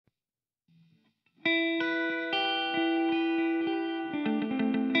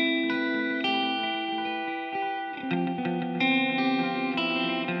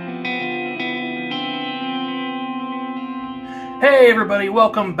Hey everybody,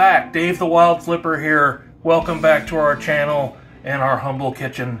 welcome back. Dave the Wilde Flipper here. Welcome back to our channel and our humble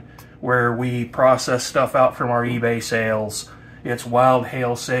kitchen where we process stuff out from our eBay sales. It's Wild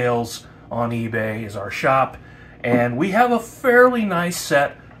Hail Sales on eBay is our shop, and we have a fairly nice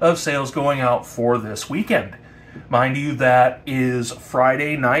set of sales going out for this weekend. Mind you, that is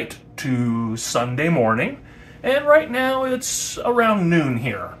Friday night to Sunday morning, and right now it's around noon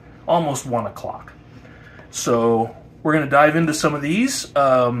here, almost 1 o'clock. So we're going to dive into some of these.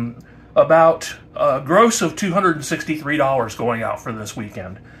 About a gross of $263 going out for this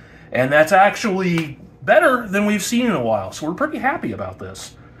weekend. And that's actually better than we've seen in a while, so we're pretty happy about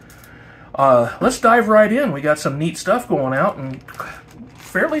this. Let's dive right in. We got some neat stuff going out and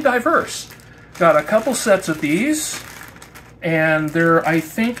fairly diverse. Got a couple sets of these, and there, I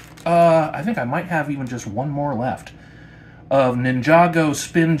think I might have even just one more left of Ninjago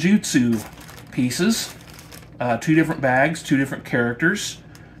Spinjutsu pieces. 2 different bags, 2 different characters,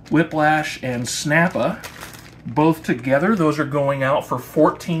 Whiplash and Snappa, both together. Those are going out for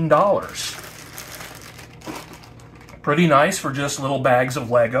 $14. Pretty nice for just little bags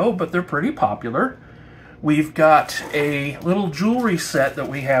of Lego, but they're pretty popular. We've got a little jewelry set that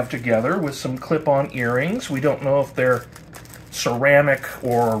we have together with some clip-on earrings. We don't know if they're ceramic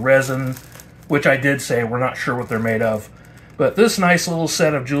or resin, which I did say we're not sure what they're made of. But this nice little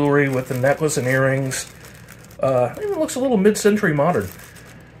set of jewelry with the necklace and earrings, it looks a little mid-century modern.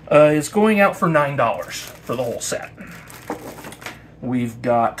 It's going out for $9 for the whole set. We've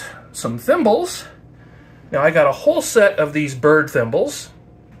got some thimbles. Now I got a whole set of these bird thimbles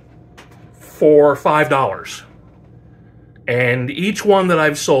for $5. And each one that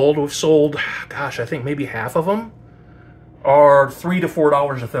we've sold, gosh, I think maybe half of them, are $3 to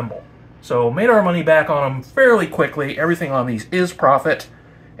 $4 a thimble. So made our money back on them fairly quickly. Everything on these is profit.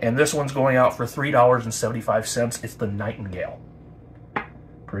 And this one's going out for $3.75. It's the Nightingale.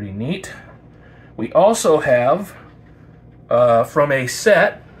 Pretty neat. We also have, from a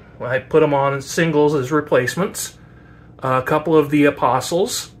set, I put them on singles as replacements, a couple of the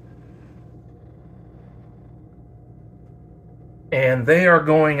Apostles. And they are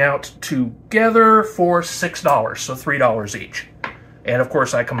going out together for $6, so $3 each. And of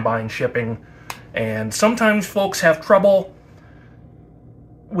course I combine shipping. And sometimes folks have trouble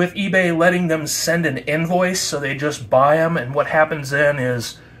with eBay letting them send an invoice, so they just buy them, and what happens then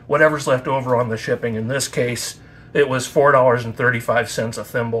is whatever's left over on the shipping. In this case, it was $4.35 a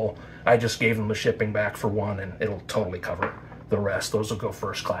thimble. I just gave them the shipping back for one, and it'll totally cover the rest. Those will go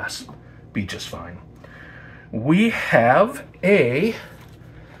first class. Be just fine. We have a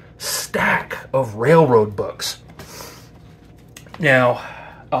stack of railroad books. Now,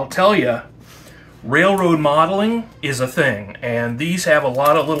 I'll tell you, railroad modeling is a thing, and these have a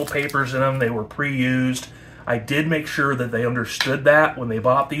lot of little papers in them. They were pre-used. I did make sure that they understood that when they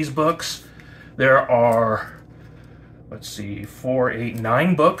bought these books. There are, let's see, 4, 8,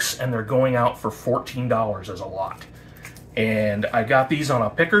 9 books, and they're going out for $14 as a lot. And I got these on a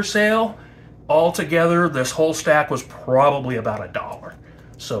picker sale. Altogether, this whole stack was probably about $1.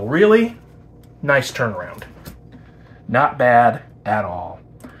 So really, nice turnaround. Not bad at all.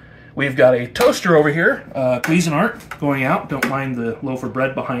 We've got a toaster over here, Cuisinart, going out. Don't mind the loaf of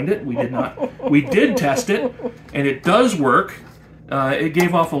bread behind it. We did test it, and it does work. It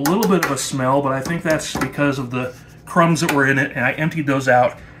gave off a little bit of a smell, but I think that's because of the crumbs that were in it, and I emptied those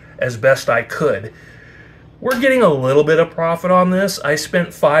out as best I could. We're getting a little bit of profit on this. I spent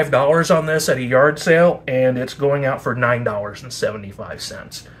 $5 on this at a yard sale, and it's going out for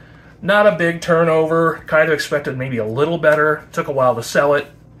 $9.75. Not a big turnover. Kind of expected maybe a little better. Took a while to sell it.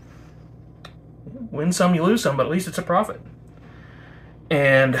 Win some, you lose some, but at least it's a profit.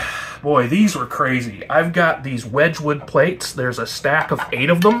 And boy, these were crazy. I've got these Wedgwood plates. There's a stack of 8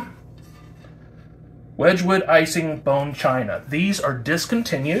 of them. Wedgwood icing bone china. These are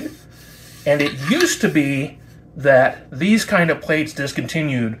discontinued, and it used to be that these kind of plates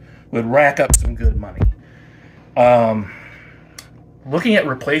discontinued would rack up some good money. Looking at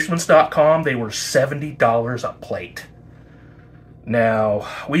replacements.com, they were $70 a plate. Now,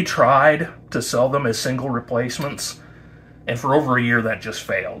 we tried to sell them as single replacements, and for over a year that just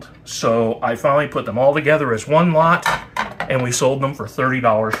failed. So I finally put them all together as one lot, and we sold them for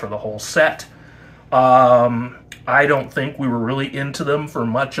 $30 for the whole set. I don't think we were really into them for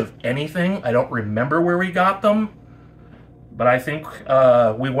much of anything. I don't remember where we got them, but I think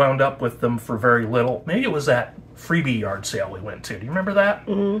we wound up with them for very little. Maybe it was that freebie yard sale we went to. Do you remember that?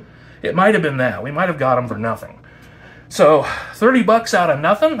 Mm-hmm. It might have been that. We might have got them for nothing. So, 30 bucks out of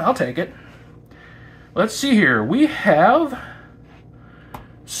nothing, I'll take it. Let's see here. We have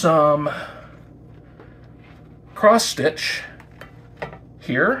some cross-stitch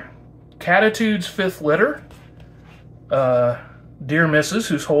here. Cattitudes 5th litter. Dear Mrs.,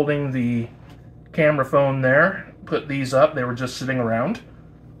 who's holding the camera phone there, put these up. They were just sitting around.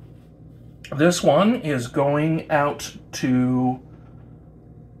 This one is going out to...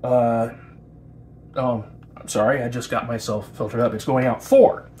 oh, I'm sorry, I just got myself filtered up. It's going out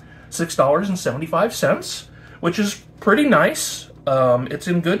for $6.75, which is pretty nice. It's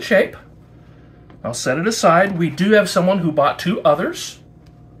in good shape. I'll set it aside. We do have someone who bought 2 others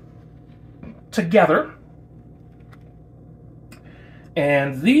together.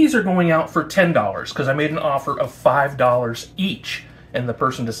 And these are going out for $10 because I made an offer of $5 each, and the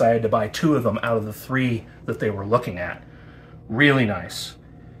person decided to buy 2 of them out of the 3 that they were looking at. Really nice.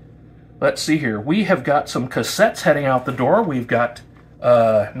 Let's see here. We have got some cassettes heading out the door. We've got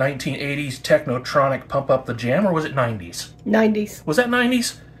 1980s Technotronic Pump Up the Jam, or was it 90s? 90s. Was that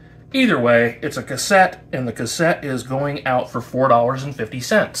 90s? Either way, it's a cassette, and the cassette is going out for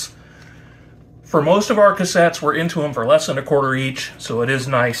 $4.50. For most of our cassettes, we're into them for less than $0.25 each, so it is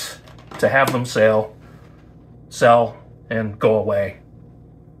nice to have them sell, and go away.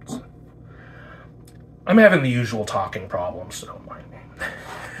 I'm having the usual talking problems, so don't mind me.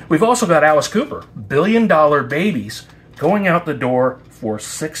 We've also got Alice Cooper, $1 Billion Babies, going out the door for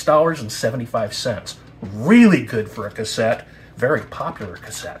 $6.75. Really good for a cassette, very popular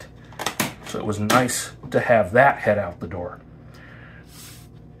cassette. So it was nice to have that head out the door.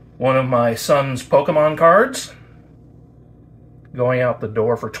 One of my son's Pokemon cards, going out the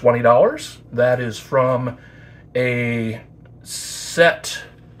door for $20. That is from a set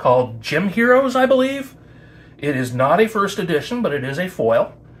called Gym Heroes, I believe. It is not a first edition, but it is a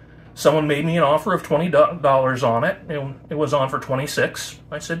foil. Someone made me an offer of $20 on it. It was on for $26.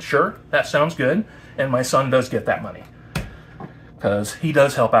 I said, sure, that sounds good. And my son does get that money, because he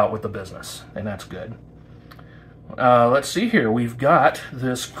does help out with the business, and that's good. Let's see here. We've got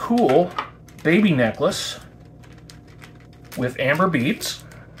this cool baby necklace with amber beads.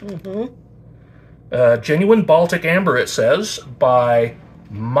 Genuine Baltic Amber, it says, by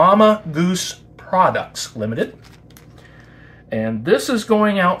Mama Goose Products Limited. And this is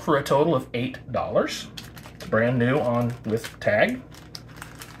going out for a total of $8. It's brand new on with tag.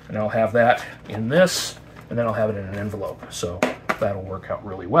 And I'll have that in this, and then I'll have it in an envelope. So that'll work out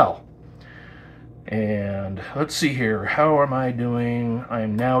really well. And let's see here. How am I doing? I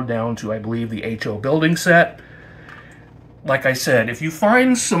am now down to, I believe, the HO building set. Like I said, if you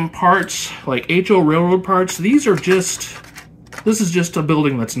find some parts, like HO railroad parts, this is just a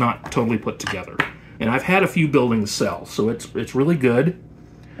building that's not totally put together. And I've had a few buildings sell, so it's really good.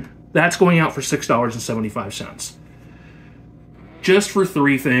 That's going out for $6.75. Just for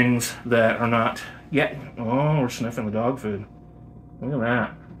 3 things that are not yet. Oh, we're sniffing the dog food. Look at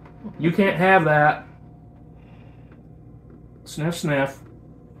that. You can't have that. Sniff, sniff.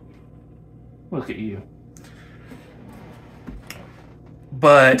 Look at you.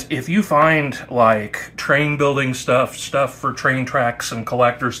 But if you find, like, train building stuff for train tracks, and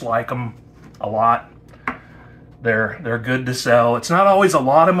collectors like them a lot, they're good to sell. It's not always a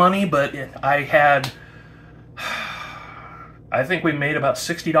lot of money, but I think we made about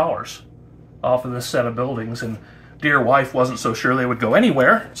 $60 off of this set of buildings, and dear wife wasn't so sure they would go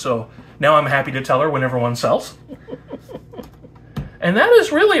anywhere, so now I'm happy to tell her when everyone sells. And that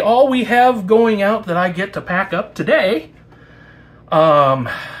is really all we have going out that I get to pack up today.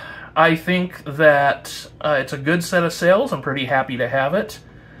 I think that it's a good set of sales. I'm pretty happy to have it.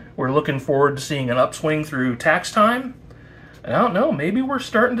 We're looking forward to seeing an upswing through tax time. And I don't know, maybe we're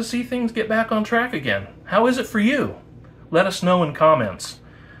starting to see things get back on track again. How is it for you? Let us know in comments.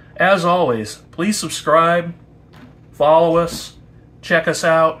 As always, please subscribe, follow us, check us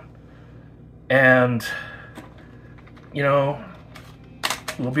out, and, you know,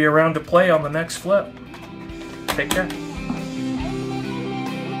 we'll be around to play on the next flip. Take care.